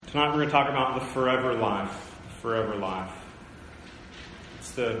Tonight we're going to talk about the forever life. Forever life.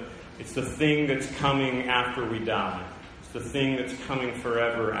 It's the thing that's coming after we die. It's the thing that's coming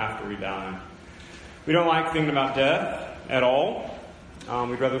forever after we die. We don't like thinking about death at all.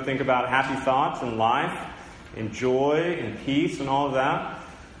 We'd rather think about happy thoughts and life and joy and peace and all of that.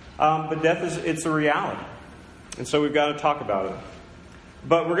 But death it's a reality. And so we've got to talk about it.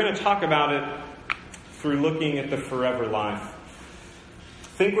 But we're going to talk about it through looking at the forever life.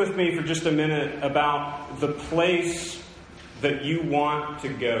 Think with me for just a minute about the place that you want to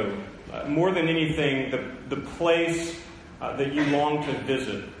go. More than anything, the place that you long to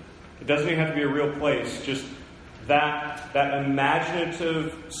visit. It doesn't even have to be a real place, just that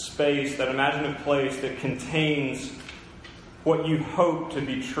imaginative space, that imaginative place that contains what you hope to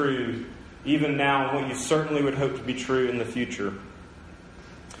be true even now, and what you certainly would hope to be true in the future.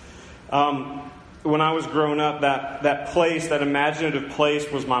 When I was growing up, that place, that imaginative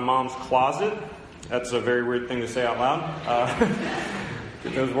place, was my mom's closet. That's a very weird thing to say out loud.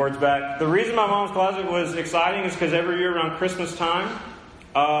 Get those words back. The reason my mom's closet was exciting is because every year around Christmas time,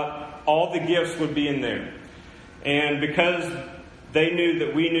 all the gifts would be in there. And because they knew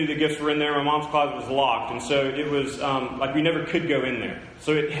that we knew the gifts were in there, my mom's closet was locked. And so it was like we never could go in there.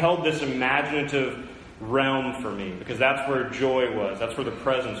 So it held this imaginative realm for me, because that's where joy was. That's where the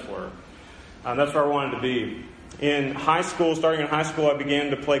presents were. That's where I wanted to be. In high school, starting in high school, I began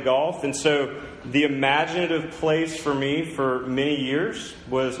to play golf. And so the imaginative place for me for many years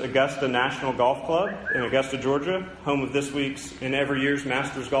was Augusta National Golf Club in Augusta, Georgia, home of this week's and every year's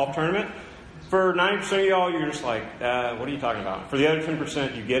Masters Golf Tournament. For 90% of y'all, you're just like, what are you talking about? For the other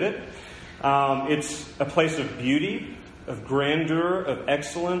 10%, you get it. It's a place of beauty, of grandeur, of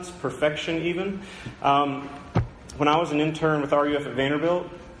excellence, perfection even. When I was an intern with RUF at Vanderbilt,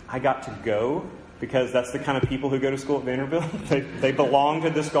 I got to go, because that's the kind of people who go to school at Vanderbilt. They belong to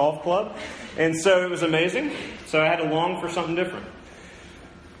this golf club. And so it was amazing. So I had to long for something different.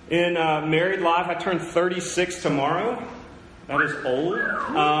 In married life, I turned 36 tomorrow. That is old.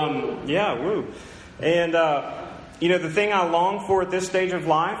 Woo. And, the thing I long for at this stage of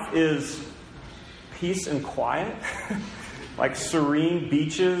life is peace and quiet. Like serene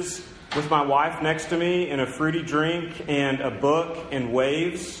beaches with my wife next to me and a fruity drink and a book and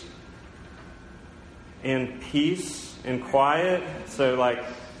waves and peace and quiet. So,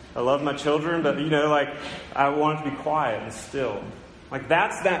 I love my children, but, I want it to be quiet and still.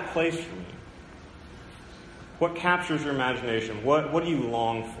 That's that place for me. What captures your imagination? What do you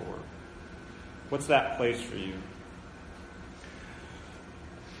long for? What's that place for you?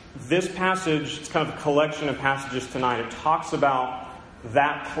 This passage, it's kind of a collection of passages tonight. It talks about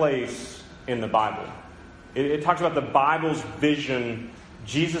that place in the Bible. It talks about the Bible's vision,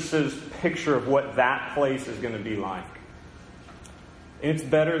 Jesus' picture of what that place is going to be like. And it's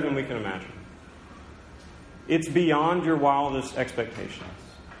better than we can imagine. It's beyond your wildest expectations.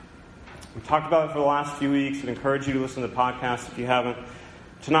 We talked about it for the last few weeks. I'd encourage you to listen to the podcast if you haven't.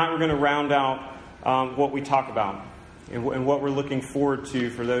 Tonight we're going to round out what we talk about and what we're looking forward to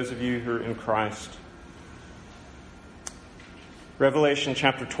for those of you who are in Christ. Revelation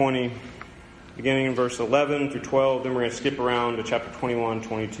chapter 20, beginning in verse 11 through 12. Then we're going to skip around to chapter 21,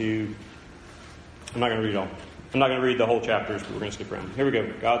 22. I'm not going to read it all. I'm not going to read the whole chapters, but we're going to skip around. Here we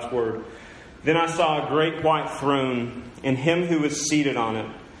go. God's Word. Then I saw a great white throne, and him who was seated on it.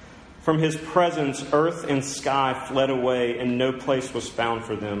 From his presence, earth and sky fled away, and no place was found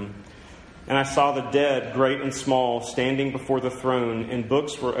for them. And I saw the dead, great and small, standing before the throne, and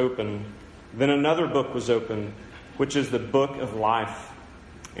books were opened. Then another book was opened, which is the book of life.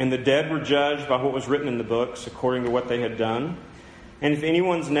 And the dead were judged by what was written in the books, according to what they had done. And if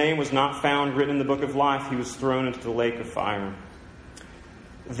anyone's name was not found written in the book of life, he was thrown into the lake of fire.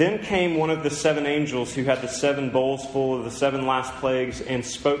 Then came one of the 7 angels who had the 7 bowls full of the 7 last plagues, and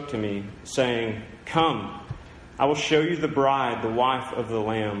spoke to me, saying, "Come, I will show you the bride, the wife of the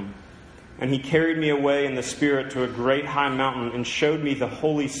Lamb." And he carried me away in the Spirit to a great high mountain, and showed me the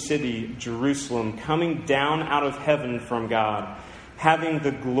holy city, Jerusalem, coming down out of heaven from God, having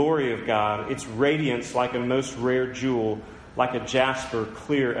the glory of God, its radiance like a most rare jewel, like a jasper,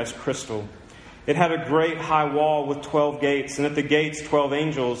 clear as crystal. It had a great high wall with 12 gates, and at the gates 12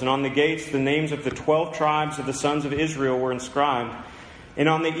 angels, and on the gates the names of the 12 tribes of the sons of Israel were inscribed. And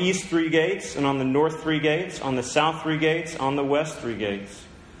on the east 3 gates, and on the north 3 gates, on the south 3 gates, on the west 3 gates.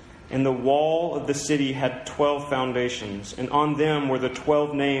 And the wall of the city had 12 foundations, and on them were the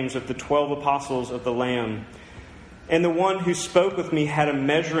 12 names of the 12 apostles of the Lamb. And the one who spoke with me had a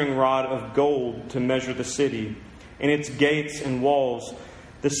measuring rod of gold to measure the city, and its gates and walls.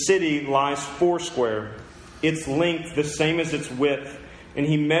 The city lies foursquare, its length the same as its width, And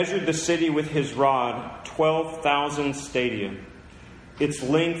he measured the city with his rod, 12,000 stadia. Its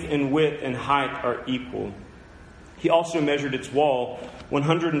length and width and height are equal. He also measured its wall,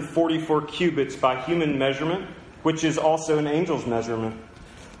 144 cubits by human measurement, which is also an angel's measurement.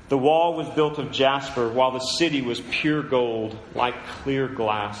 The wall was built of jasper, while the city was pure gold, like clear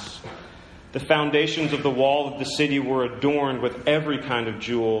glass. The foundations of the wall of the city were adorned with every kind of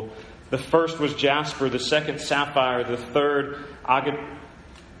jewel. The first was jasper, the second sapphire, the third agate,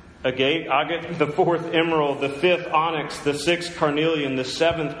 the fourth emerald, the fifth onyx, the sixth carnelian, the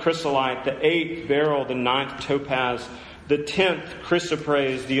seventh chrysolite, the eighth beryl, the ninth topaz, the 10th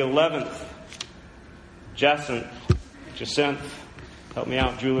chrysoprase, the 11th jacinth, help me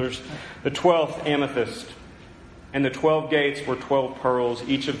out, jewelers, the 12th amethyst. And the 12 gates were 12 pearls,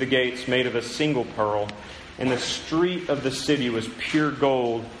 each of the gates made of a single pearl. And the street of the city was pure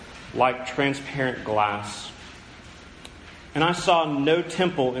gold, like transparent glass. And I saw no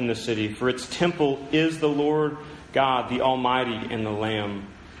temple in the city, for its temple is the Lord God, the Almighty, and the Lamb.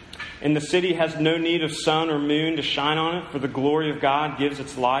 And the city has no need of sun or moon to shine on it, for the glory of God gives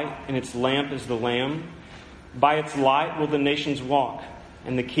its light, and its lamp is the Lamb. By its light will the nations walk,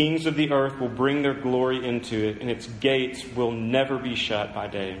 and the kings of the earth will bring their glory into it, and its gates will never be shut by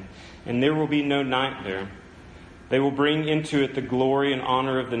day, and there will be no night there. They will bring into it the glory and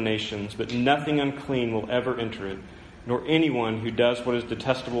honor of the nations, but nothing unclean will ever enter it, nor anyone who does what is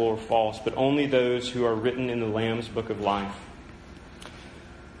detestable or false, but only those who are written in the Lamb's book of life.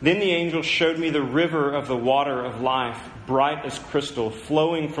 Then the angel showed me the river of the water of life, bright as crystal,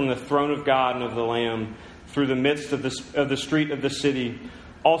 flowing from the throne of God and of the Lamb, through the midst of the street of the city.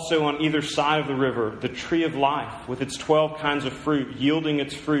 Also on either side of the river, the tree of life, with its 12 kinds of fruit, yielding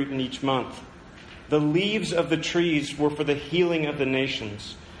its fruit in each month. The leaves of the trees were for the healing of the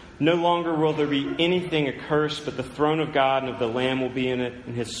nations. No longer will there be anything accursed, but the throne of God and of the Lamb will be in it,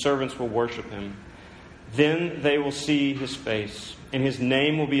 and his servants will worship him. Then they will see his face, and his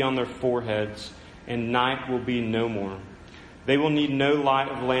name will be on their foreheads, and night will be no more. They will need no light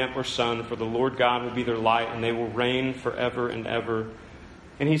of lamp or sun, for the Lord God will be their light, and they will reign forever and ever.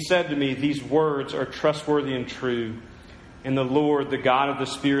 And he said to me, these words are trustworthy and true. And the Lord, the God of the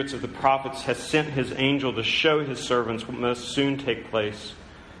spirits of the prophets, has sent his angel to show his servants what must soon take place.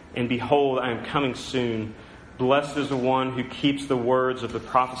 And behold, I am coming soon. Blessed is the one who keeps the words of the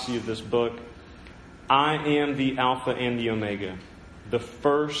prophecy of this book. I am the Alpha and the Omega, the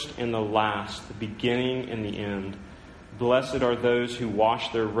first and the last, the beginning and the end. Blessed are those who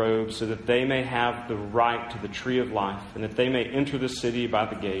wash their robes, so that they may have the right to the tree of life, and that they may enter the city by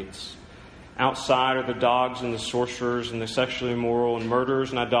the gates. Outside are the dogs and the sorcerers and the sexually immoral and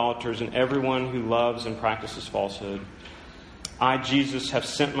murderers and idolaters and everyone who loves and practices falsehood. I, Jesus, have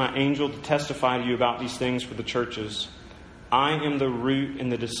sent my angel to testify to you about these things for the churches. I am the root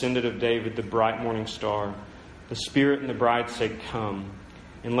and the descendant of David, the bright morning star. The Spirit and the bride say, come.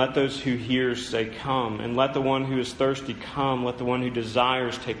 And let those who hear say, come. And let the one who is thirsty come. Let the one who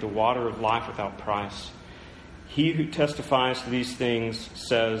desires take the water of life without price. He who testifies to these things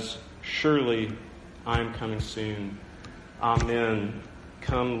says, surely I am coming soon. Amen.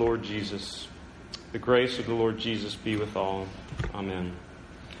 Come, Lord Jesus. The grace of the Lord Jesus be with all. Amen.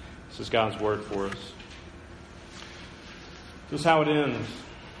 This is God's word for us. This is how it ends.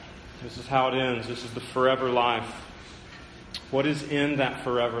 This is how it ends. This is the forever life. What is in that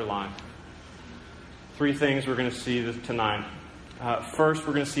forever life? Three things we're going to see tonight. First,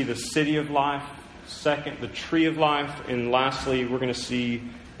 we're going to see the city of life. Second, the tree of life. And lastly, we're going to see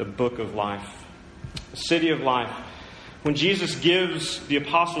the book of life. The city of life. When Jesus gives the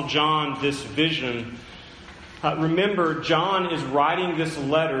Apostle John this vision, remember, John is writing this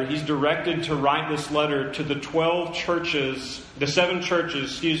letter. He's directed to write this letter to the 7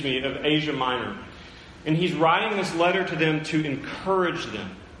 churches, of Asia Minor. And he's writing this letter to them to encourage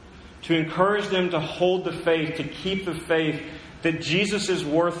them to hold the faith, to keep the faith that Jesus is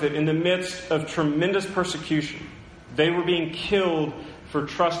worth it in the midst of tremendous persecution. They were being killed for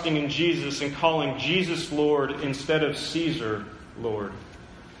trusting in Jesus and calling Jesus Lord instead of Caesar Lord.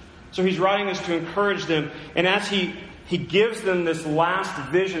 So he's writing this to encourage them. And as he gives them this last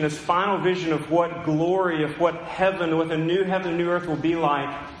vision, this final vision of what glory, of what heaven, what a new heaven and new earth will be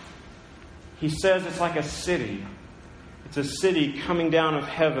like, he says it's like a city. It's a city coming down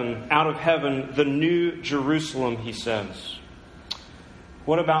out of heaven, the new Jerusalem, he says.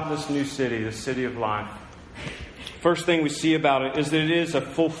 What about this new city, the city of life? First thing we see about it is that it is a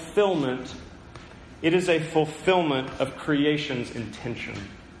fulfillment. It is a fulfillment of creation's intention.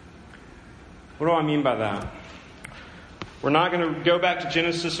 What do I mean by that? We're not going to go back to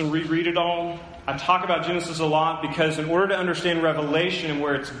Genesis and reread it all. I talk about Genesis a lot because in order to understand Revelation and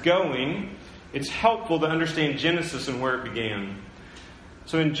where it's going, it's helpful to understand Genesis and where it began.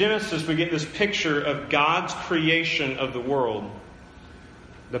 So in Genesis, we get this picture of God's creation of the world.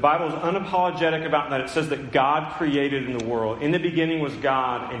 The Bible is unapologetic about that. It says that God created in the world. In the beginning was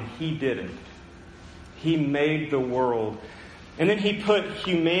God, and He did it. He made the world. And then He put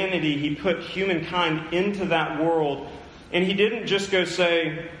humanity, He put humankind into that world. And He didn't just go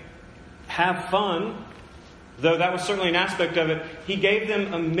say, have fun, though that was certainly an aspect of it. He gave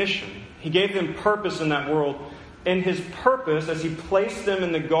them a mission. He gave them purpose in that world. And His purpose, as He placed them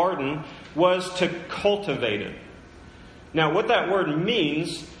in the garden, was to cultivate it. Now, what that word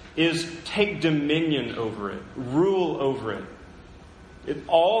means is take dominion over it, rule over it.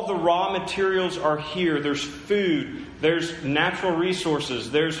 All the raw materials are here. There's food, there's natural resources,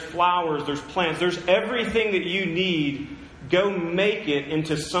 there's flowers, there's plants, there's everything that you need. Go make it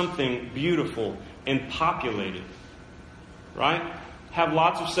into something beautiful and populate it. Right? Have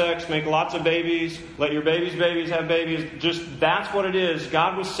lots of sex, make lots of babies, let your babies have babies. Just that's what it is.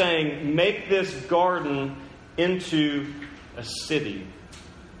 God was saying, make this garden into a city.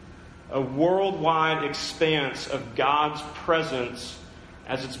 A worldwide expanse of God's presence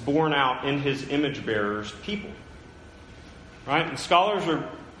as it's borne out in His image bearers, people. Right? And scholars are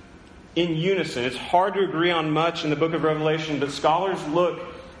in unison. It's hard to agree on much in the book of Revelation, but scholars look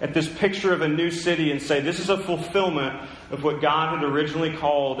at this picture of a new city and say this is a fulfillment of what God had originally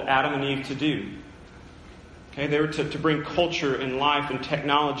called Adam and Eve to do. Okay, they were to bring culture and life and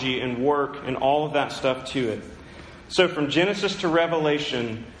technology and work and all of that stuff to it. So from Genesis to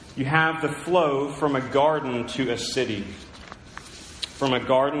Revelation, you have the flow from a garden to a city. From a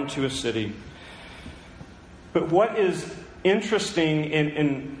garden to a city. But what is interesting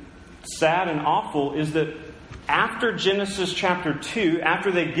and sad and awful is that after Genesis chapter 2,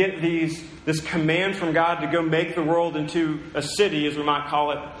 after they get this command from God to go make the world into a city, as we might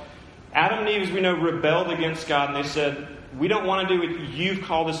call it, Adam and Eve, as we know, rebelled against God, and they said, we don't want to do what you've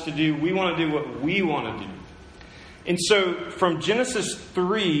called us to do. We want to do what we want to do. And so from Genesis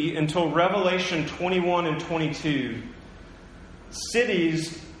 3 until Revelation 21 and 22,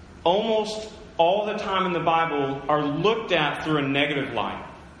 cities almost all the time in the Bible are looked at through a negative light.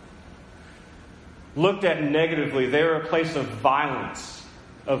 Looked at negatively. They're a place of violence,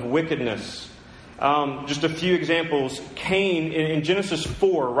 of wickedness. Just a few examples. Cain, in Genesis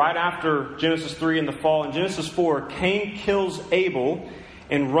 4, right after Genesis 3 and the fall, in Genesis 4, Cain kills Abel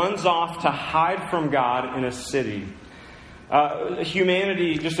and runs off to hide from God in a city.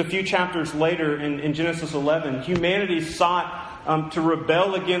 Humanity, just a few chapters later in Genesis 11, humanity sought to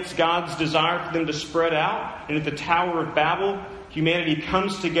rebel against God's desire for them to spread out. And at the Tower of Babel, humanity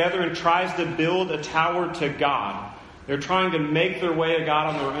comes together and tries to build a tower to God. They're trying to make their way to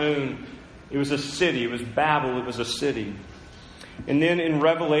God on their own. It was a city. It was Babel. It was a city. And then in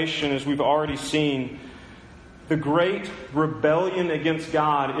Revelation, as we've already seen, the great rebellion against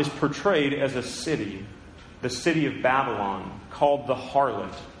God is portrayed as a city. The city of Babylon, called the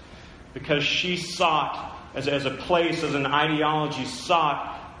harlot. Because she sought, as a place, as an ideology,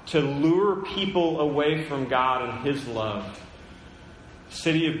 sought to lure people away from God and His love. The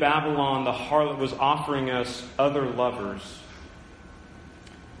city of Babylon, the harlot, was offering us other lovers.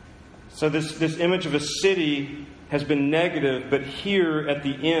 So this image of a city has been negative, but here at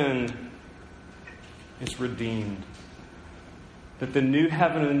the end, it's redeemed. That the new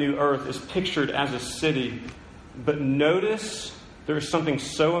heaven and the new earth is pictured as a city. But notice there's something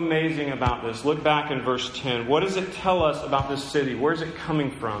so amazing about this. Look back in verse 10. What does it tell us about this city? Where is it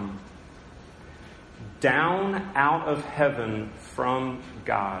coming from? Down out of heaven from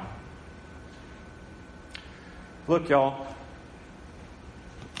God. Look, y'all.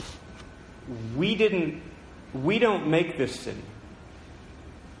 We don't make this city.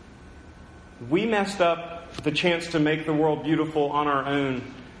 We messed up the chance to make the world beautiful on our own.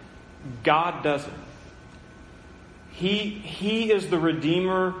 God doesn't. He is the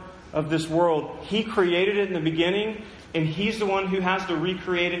Redeemer of this world. He created it in the beginning, and He's the one who has to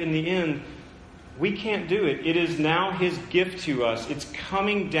recreate it in the end. We can't do it. It is now His gift to us. It's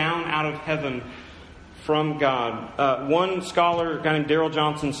coming down out of heaven from God. One scholar, a guy named Darrell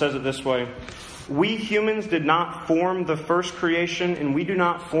Johnson, says it this way. We humans did not form the first creation, and we do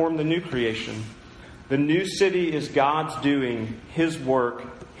not form the new creation. The new city is God's doing, His work,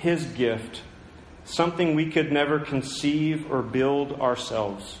 His gift. Something we could never conceive or build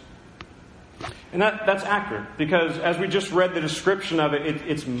ourselves. And that's accurate, because as we just read the description of it,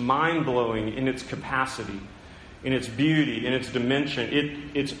 it's mind-blowing in its capacity, in its beauty, in its dimension.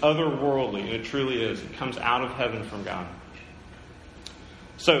 It's otherworldly, and it truly is. It comes out of heaven from God.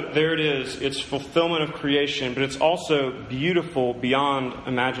 So there it is. It's fulfillment of creation, but it's also beautiful beyond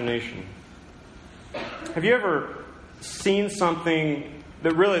imagination. Have you ever seen something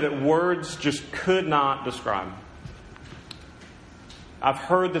that words just could not describe? I've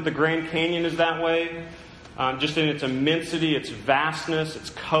heard that the Grand Canyon is that way, just in its immensity, its vastness,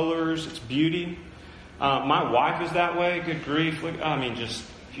 its colors, its beauty. My wife is that way. Good grief. I mean, just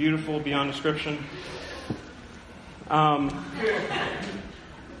beautiful beyond description.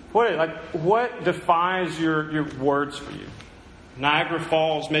 What defies your words for you? Niagara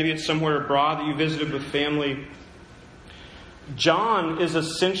Falls, maybe it's somewhere abroad that you visited with family. John is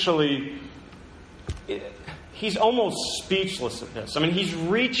essentially, he's almost speechless at this. I mean, he's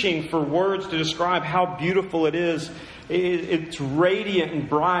reaching for words to describe how beautiful it is. It's radiant and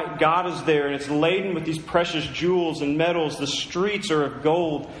bright. God is there, and it's laden with these precious jewels and metals. The streets are of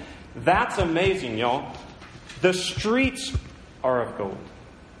gold. That's amazing, y'all. The streets are of gold.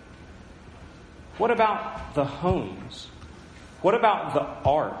 What about the homes? What about the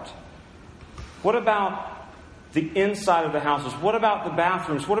art? What about the inside of the houses? What about the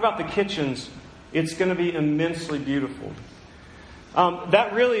bathrooms? What about the kitchens? It's going to be immensely beautiful.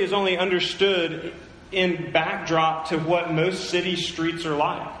 That really is only understood in backdrop to what most city streets are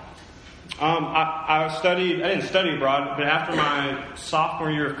like. I didn't study abroad, but after my sophomore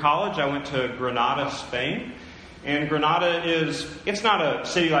year of college, I went to Granada, Spain. And Granada it's not a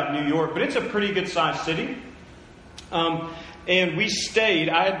city like New York, but it's a pretty good sized city. And we stayed,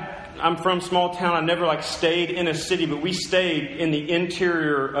 I'm from a small town, I never stayed in a city, but we stayed in the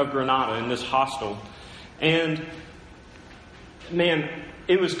interior of Granada in this hostel. And man,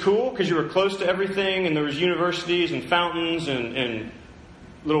 it was cool because you were close to everything, and there was universities and fountains and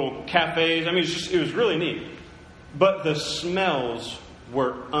little cafes. I mean, it was really neat. But the smells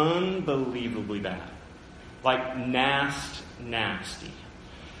were unbelievably bad. Nasty.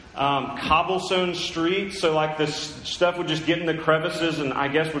 Cobblestone streets, so this stuff would just get in the crevices and I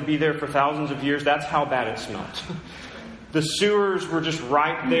guess would be there for thousands of years. That's how bad it smelled. The sewers were just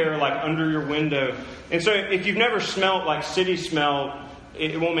right there, under your window. And so if you've never smelled city smell,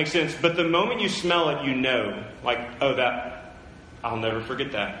 it won't make sense. But the moment you smell it, you know, I'll never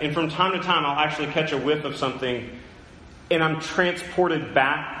forget that. And from time to time, I'll actually catch a whiff of something and I'm transported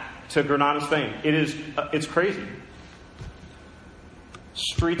back to Granada, Spain. It's crazy.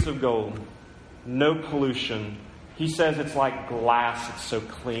 Streets of gold. No pollution. He says it's like glass. It's so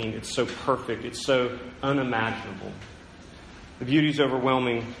clean. It's so perfect. It's so unimaginable. The beauty is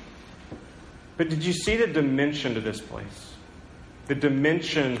overwhelming. But did you see the dimension to this place? The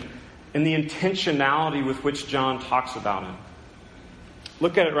dimension and the intentionality with which John talks about it.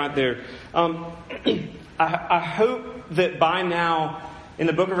 Look at it right there. I hope that by now, in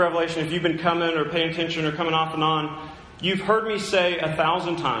the book of Revelation, if you've been coming or paying attention or coming off and on, you've heard me say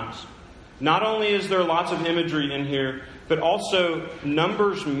 1,000 times, not only is there lots of imagery in here, but also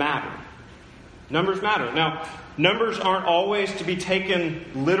numbers matter. Numbers matter. Now, numbers aren't always to be taken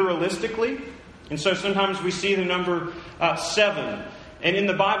literalistically. And so sometimes we see the number 7. And in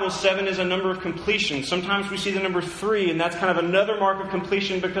the Bible, 7 is a number of completion. Sometimes we see the number 3, and that's kind of another mark of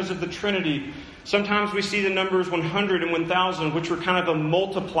completion because of the Trinity. Sometimes we see the numbers 100 and 1,000, which were kind of a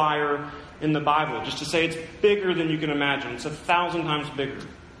multiplier in the Bible, just to say it's bigger than you can imagine. It's 1,000 times bigger.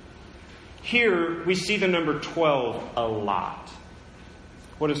 Here, we see the number 12 a lot.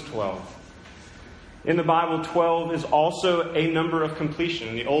 What is 12? In the Bible, 12 is also a number of completion.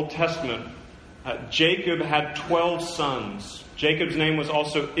 In the Old Testament, Jacob had 12 sons. Jacob's name was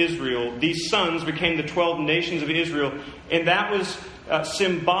also Israel. These sons became the 12 nations of Israel, and that was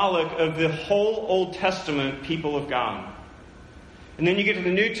symbolic of the whole Old Testament people of God. And then you get to the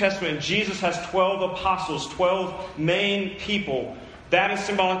New Testament, Jesus has 12 apostles, 12 main people. That is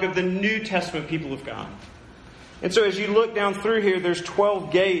symbolic of the New Testament people of God. And so as you look down through here, there's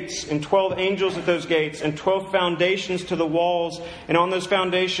 12 gates and 12 angels at those gates and 12 foundations to the walls. And on those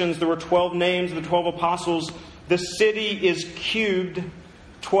foundations, there were 12 names of the 12 apostles. The city is cubed,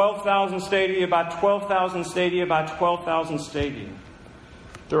 12,000 stadia by 12,000 stadia by 12,000 stadia.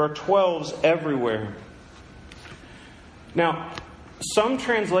 There are 12s everywhere. Now, some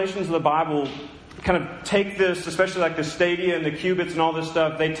translations of the Bible kind of take this, especially the stadia and the cubits and all this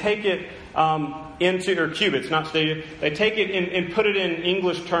stuff, they take it or cubits, not stadia, they take it and put it in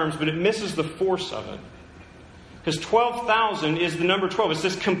English terms, but it misses the force of it. Because 12,000 is the number 12. It's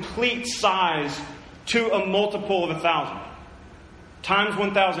this complete size to a multiple of 1,000. Times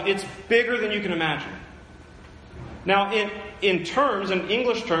 1,000. It's bigger than you can imagine. Now, in terms, in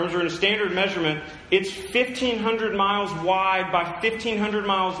English terms, or in a standard measurement, it's 1,500 miles wide by 1,500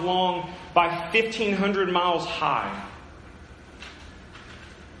 miles long by 1,500 miles high.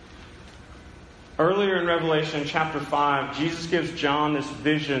 Earlier in Revelation chapter 5, Jesus gives John this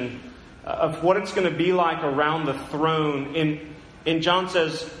vision of what it's going to be like around the throne. And John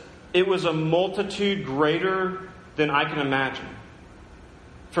says, it was a multitude greater than I can imagine.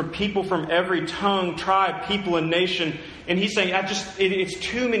 For people from every tongue, tribe, people, and nation. And he's saying, it's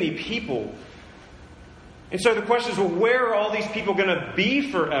too many people. And so the question is, well, where are all these people going to be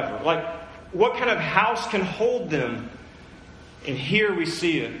forever? Like, what kind of house can hold them? And here we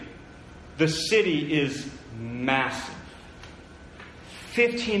see it. The city is massive.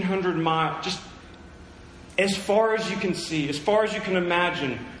 1,500 miles. Just as far as you can see, as far as you can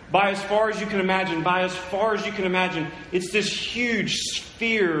imagine. By as far as you can imagine, by as far as you can imagine. It's this huge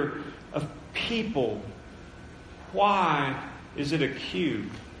sphere of people. Why is it a cube?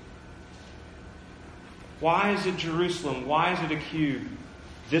 Why is it Jerusalem? Why is it a cube?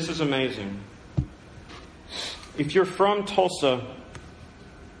 This is amazing. If you're from Tulsa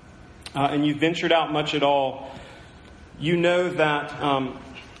and you've ventured out much at all, you know that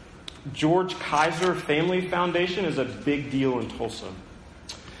George Kaiser Family Foundation is a big deal in Tulsa.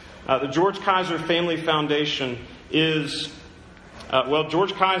 The George Kaiser Family Foundation is,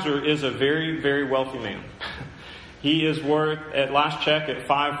 George Kaiser is a very, very wealthy man. He is worth, at last check at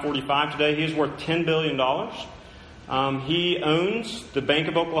 5:45 today, he is worth $10 billion. He owns the Bank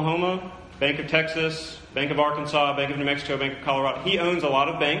of Oklahoma, Bank of Texas, Bank of Arkansas, Bank of New Mexico, Bank of Colorado. He owns a lot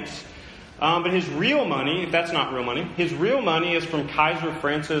of banks. But his real money, if that's not real money, his real money is from Kaiser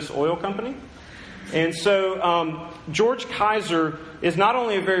Francis Oil Company. And so George Kaiser is not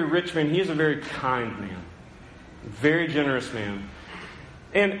only a very rich man, he is a very kind man. Very generous man.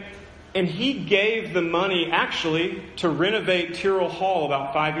 And he gave the money actually to renovate Tyrrell Hall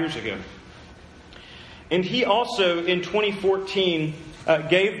about 5 years ago. And he also, in 2014,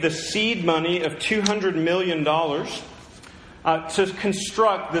 gave the seed money of $200 million to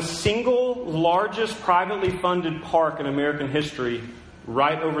construct the single largest privately funded park in American history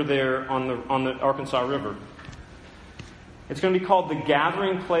right over there on the Arkansas River. It's going to be called the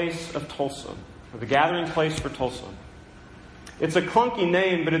Gathering Place of Tulsa, or the Gathering Place for Tulsa. It's a clunky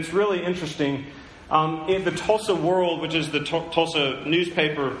name, but it's really interesting. The Tulsa World, which is the Tulsa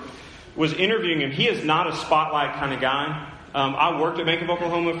newspaper, was interviewing him. He is not a spotlight kind of guy. I worked at Bank of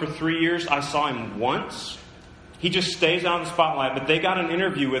Oklahoma for 3 years. I saw him once. He just stays out of the spotlight. But they got an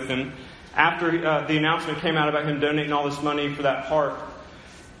interview with him after the announcement came out about him donating all this money for that park.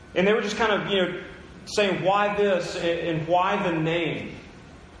 And they were just kind of, saying, why this and why the name?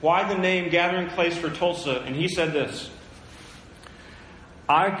 Why the name Gathering Place for Tulsa? And he said this: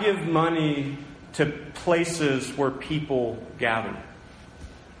 I give money to places where people gather.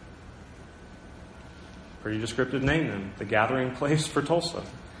 Pretty descriptive name then. The Gathering Place for Tulsa.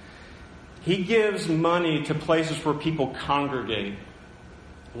 He gives money to places where people congregate.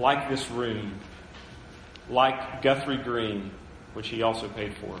 Like this room. Like Guthrie Green, which he also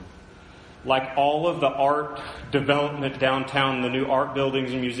paid for. Like all of the art development downtown, the new art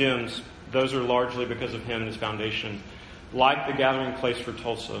buildings and museums, those are largely because of him and his foundation. Like the Gathering Place for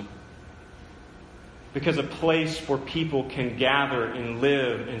Tulsa. Because a place where people can gather and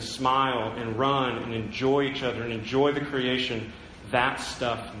live and smile and run and enjoy each other and enjoy the creation, that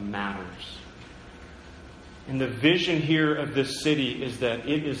stuff matters. And the vision here of this city is that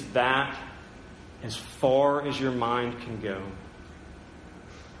it is that as far as your mind can go.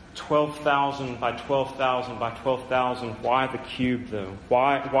 12,000 by 12,000 by 12,000. Why the cube, though?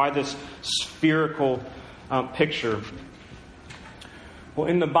 Why this spherical picture? Well,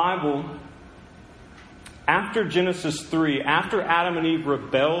 in the Bible, after Genesis 3, after Adam and Eve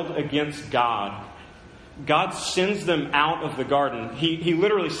rebelled against God, God sends them out of the garden. He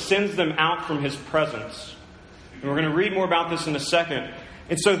literally sends them out from His presence. And we're going to read more about this in a second.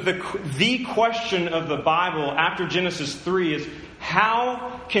 And so the question of the Bible after Genesis 3 is,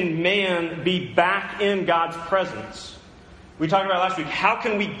 how can man be back in God's presence? We talked about last week, how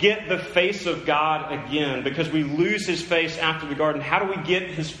can we get the face of God again? Because we lose His face after the garden. How do we get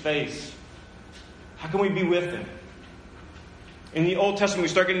His face? How can we be with Him? In the Old Testament, we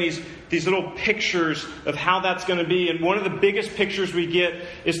start getting these little pictures of how that's going to be. And one of the biggest pictures we get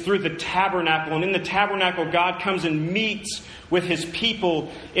is through the tabernacle. And in the tabernacle, God comes and meets with His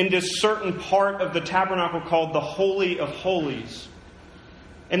people in this certain part of the tabernacle called the Holy of Holies.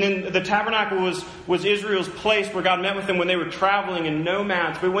 And then the tabernacle was Israel's place where God met with them when they were traveling and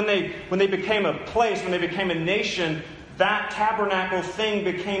nomads. But when they became a place, when they became a nation, that tabernacle thing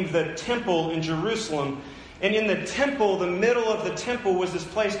became the temple in Jerusalem. And in the temple, the middle of the temple was this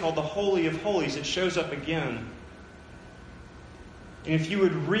place called the Holy of Holies. It shows up again. And if you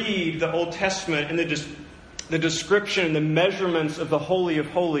would read the Old Testament and the description and the measurements of the Holy of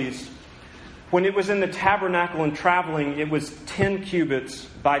Holies, When it was in the tabernacle and traveling, it was 10 cubits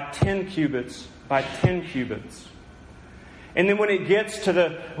by 10 cubits by 10 cubits. And then when it gets to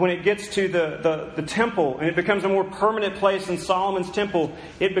the temple, and it becomes a more permanent place in Solomon's temple,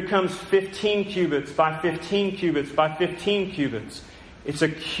 it becomes 15 cubits by 15 cubits by 15 cubits. It's a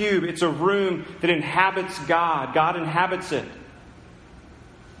cube. It's a room that inhabits God. God inhabits it.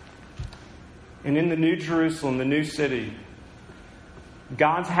 And in the New Jerusalem, the new city,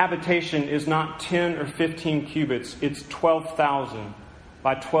 God's habitation is not 10 or 15 cubits. It's 12,000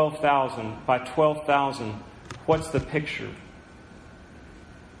 by 12,000 by 12,000. What's the picture?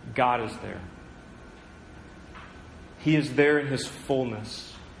 God is there. He is there in His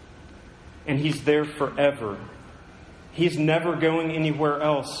fullness. And He's there forever. He's never going anywhere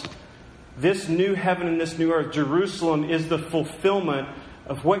else. This new heaven and this new earth, Jerusalem, is the fulfillment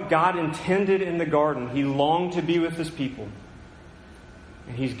of what God intended in the garden. He longed to be with His people.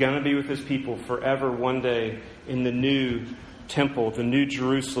 And He's going to be with His people forever one day in the new temple, the new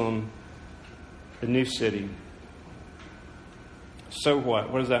Jerusalem, the new city. So what?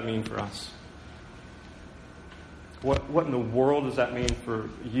 What does that mean for us? What in the world does that mean for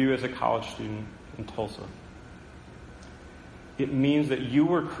you as a college student in Tulsa? It means that you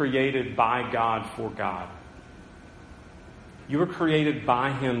were created by God for God. You were created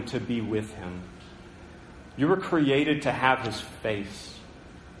by Him to be with Him. You were created to have His face.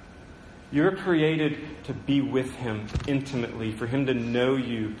 You were created to be with Him intimately, for Him to know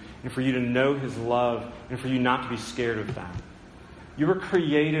you, and for you to know His love, and for you not to be scared of that. You were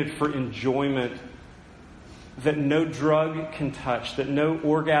created for enjoyment that no drug can touch, that no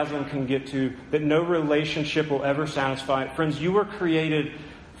orgasm can get to, that no relationship will ever satisfy. Friends, you were created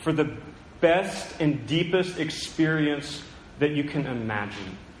for the best and deepest experience that you can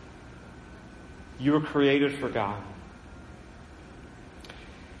imagine. You were created for God.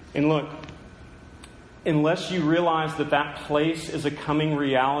 And look, unless you realize that that place is a coming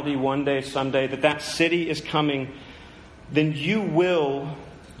reality one day, someday, that city is coming, then you will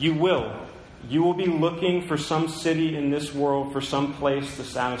be looking for some city in this world, for some place to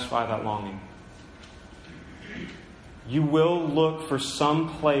satisfy that longing. You will look for some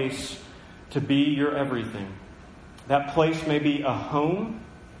place to be your everything. That place may be a home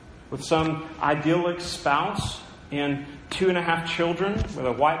with some idyllic spouse and 2.5 children with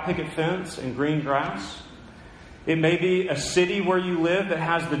a white picket fence and green grass. It may be a city where you live that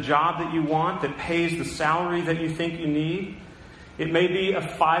has the job that you want, that pays the salary that you think you need. It may be a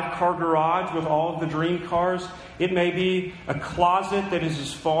 5-car garage with all of the dream cars. It may be a closet that is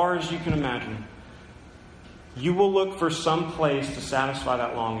as far as you can imagine. You will look for some place to satisfy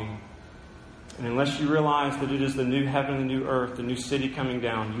that longing. And unless you realize that it is the new heaven and the new earth, the new city coming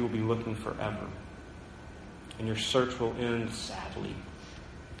down, you will be looking forever. And your search will end sadly.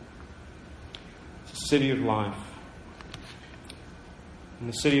 It's a city of life. And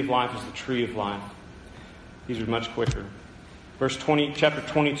the city of life is the tree of life. These are much quicker. Chapter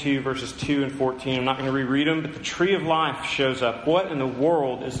 22, verses 2 and 14. I'm not going to reread them, but the tree of life shows up. What in the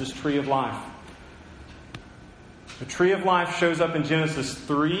world is this tree of life? The tree of life shows up in Genesis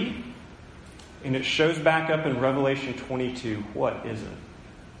 3, and it shows back up in Revelation 22. What is it?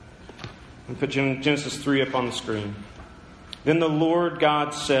 I'll put Genesis 3 up on the screen. Then the Lord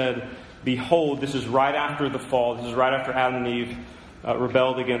God said, "Behold," this is right after the fall. This is right after Adam and Eve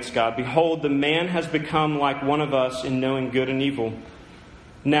rebelled against God. "Behold, the man has become like one of us in knowing good and evil.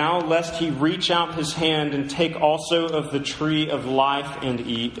 Now, lest he reach out his hand and take also of the tree of life and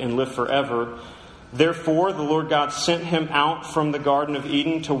eat and live forever. Therefore, the Lord God sent him out from the Garden of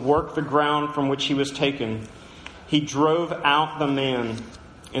Eden to work the ground from which he was taken. He drove out the man,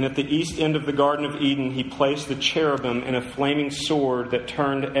 and at the east end of the Garden of Eden he placed the cherubim and a flaming sword that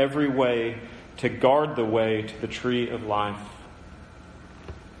turned every way to guard the way to the tree of life."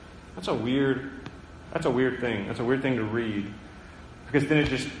 That's a weird thing. That's a weird thing to read. Because then it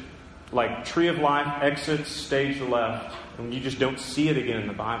just, like, tree of life, exits, stage left, and you just don't see it again in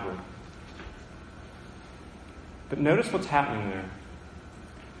the Bible. But notice what's happening there.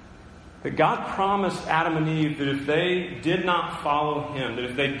 That God promised Adam and Eve that if they did not follow Him, that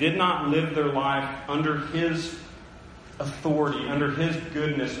if they did not live their life under His authority, under His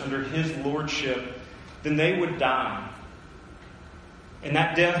goodness, under His lordship, then they would die. And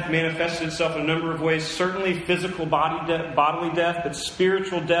that death manifested itself in a number of ways. Certainly physical bodily death, but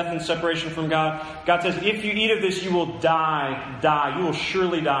spiritual death and separation from God. God says, if you eat of this, you will die. You will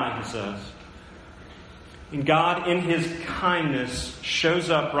surely die, He says. And God, in His kindness, shows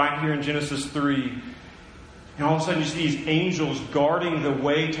up right here in Genesis 3. And all of a sudden you see these angels guarding the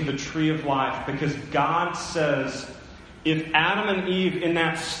way to the tree of life. Because God says, if Adam and Eve, in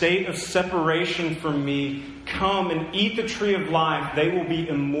that state of separation from me, come and eat the tree of life, they will be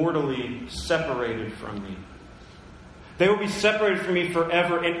immortally separated from me. They will be separated from me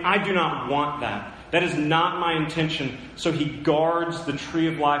forever, and I do not want that. That is not my intention. So he guards the tree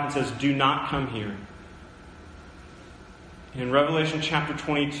of life and says, do not come here. In Revelation chapter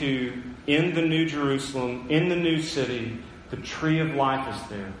 22, in the New Jerusalem, in the new city, the tree of life is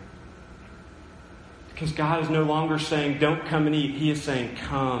there. Because God is no longer saying, don't come and eat. He is saying,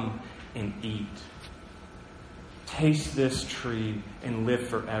 come and eat. Taste this tree and live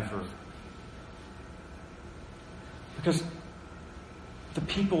forever. Because the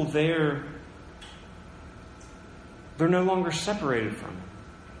people there, they're no longer separated from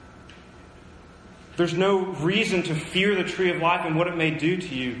it. There's no reason to fear the tree of life and what it may do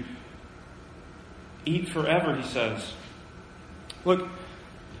to you. Eat forever, he says. Look,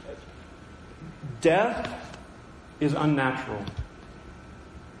 death is unnatural.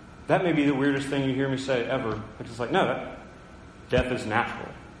 That may be the weirdest thing you hear me say ever. But it's like, no, death is natural.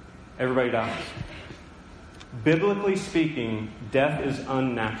 Everybody dies. Biblically speaking, death is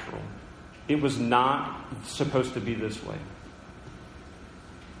unnatural. It was not supposed to be this way.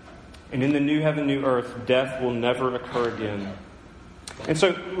 And in the new heaven, new earth, death will never occur again. And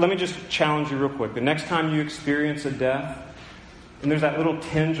so let me just challenge you real quick. The next time you experience a death, and there's that little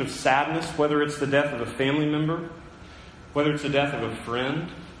tinge of sadness, whether it's the death of a family member, whether it's the death of a friend,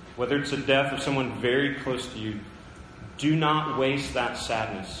 whether it's the death of someone very close to you, do not waste that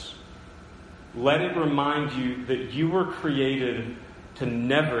sadness. Let it remind you that you were created to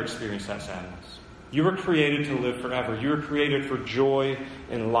never experience that sadness. You were created to live forever. You were created for joy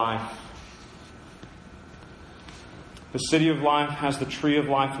and life. The city of life has the tree of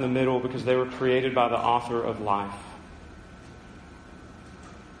life in the middle because they were created by the author of life.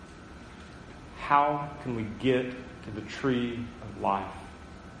 How can we get to the tree of life?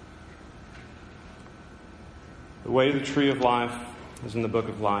 The way to the tree of life is in the book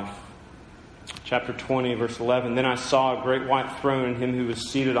of life. Chapter 20, verse 11. Then I saw a great white throne and him who was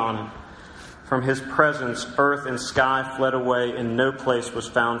seated on it. From his presence, earth and sky fled away, and no place was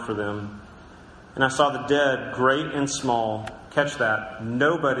found for them. And I saw the dead, great and small. Catch that.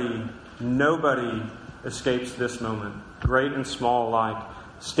 Nobody escapes this moment. Great and small alike.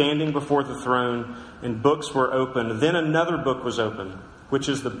 Standing before the throne, and books were opened. Then another book was opened, which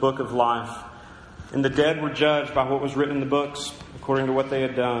is the book of life. And the dead were judged by what was written in the books, according to what they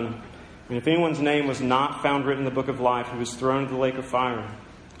had done. And if anyone's name was not found written in the book of life, he was thrown into the lake of fire.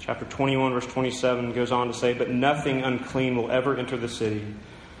 Chapter 21, verse 27 goes on to say, but nothing unclean will ever enter the city,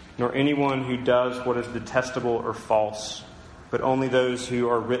 nor anyone who does what is detestable or false, but only those who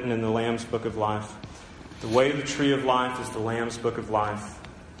are written in the Lamb's book of life. The way to the tree of life is the Lamb's book of life.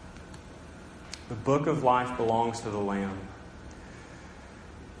 The book of life belongs to the Lamb.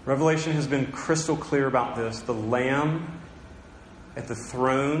 Revelation has been crystal clear about this. The Lamb at the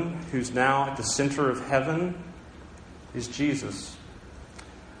throne, who's now at the center of heaven, is Jesus.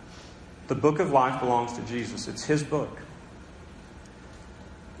 The book of life belongs to Jesus. It's his book.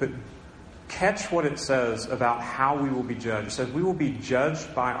 But catch what it says about how we will be judged. It says we will be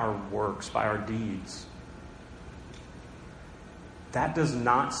judged by our works, by our deeds. That does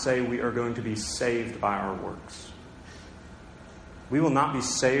not say we are going to be saved by our works. We will not be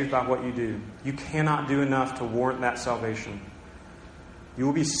saved by what you do. You cannot do enough to warrant that salvation. You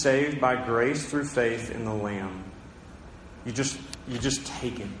will be saved by grace through faith in the Lamb. You just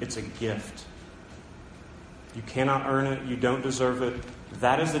take it. It's a gift. You cannot earn it. You don't deserve it.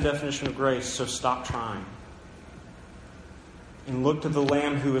 That is the definition of grace, so stop trying. And look to the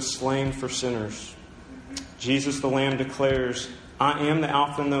Lamb who is slain for sinners. Jesus the Lamb declares, I am the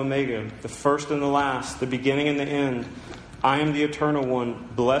Alpha and the Omega, the first and the last, the beginning and the end. I am the Eternal One.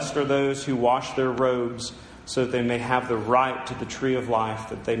 Blessed are those who wash their robes, so that they may have the right to the tree of life,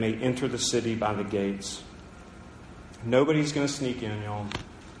 that they may enter the city by the gates. Nobody's going to sneak in, y'all.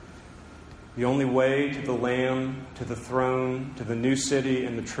 The only way to the Lamb, to the throne, to the new city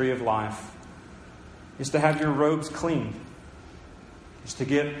and the tree of life is to have your robes cleaned. Is to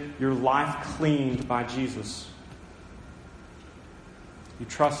get your life cleaned by Jesus. You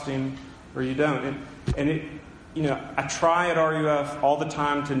trust him or you don't. I try at RUF all the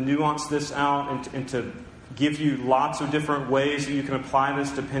time to nuance this out and to give you lots of different ways that you can apply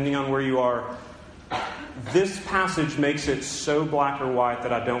this depending on where you are. This passage makes it so black or white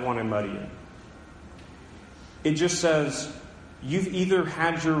that I don't want to muddy it. It just says, you've either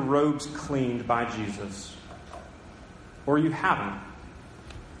had your robes cleaned by Jesus or you haven't.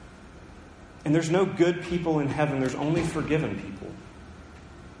 And there's no good people in heaven. There's only forgiven people.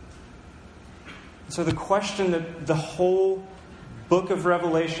 So the question that the whole book of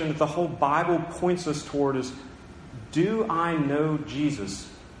Revelation, that the whole Bible points us toward is, do I know Jesus?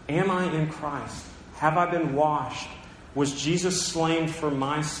 Am I in Christ? Have I been washed? Was Jesus slain for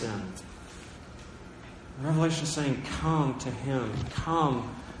my sin? Revelation is saying, come to Him. Come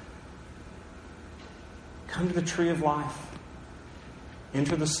to the tree of life.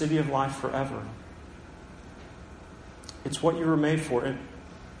 Enter the city of life forever. It's what you were made for. And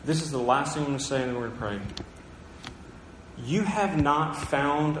this is the last thing I'm going to say, and then we're going to pray. You have not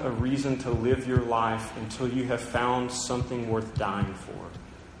found a reason to live your life until you have found something worth dying for.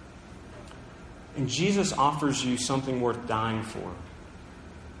 And Jesus offers you something worth dying for.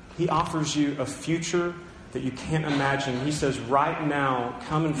 He offers you a future that you can't imagine. He says, right now,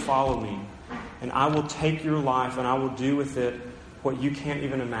 come and follow me, and I will take your life and I will do with it what you can't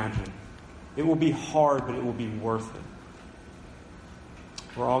even imagine. It will be hard, but it will be worth it.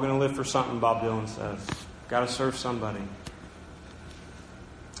 We're all going to live for something, Bob Dylan says. Got to serve somebody.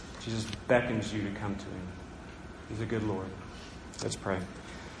 Jesus beckons you to come to Him. He's a good Lord. Let's pray.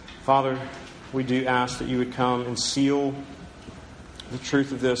 Father, we do ask that you would come and seal the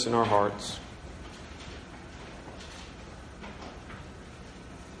truth of this in our hearts.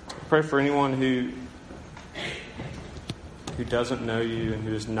 I pray for anyone who doesn't know you and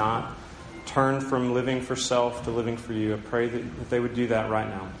who has not turned from living for self to living for you. I pray that they would do that right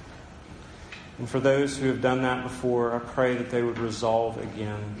now. And for those who have done that before, I pray that they would resolve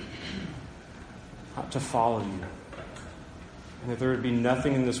again to follow you. And that there would be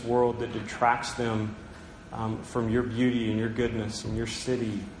nothing in this world that detracts them from your beauty and your goodness and your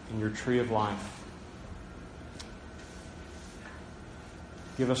city and your tree of life.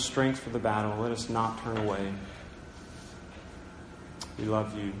 Give us strength for the battle. Let us not turn away. We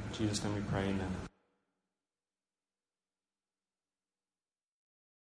love you. In Jesus' name we pray. Amen.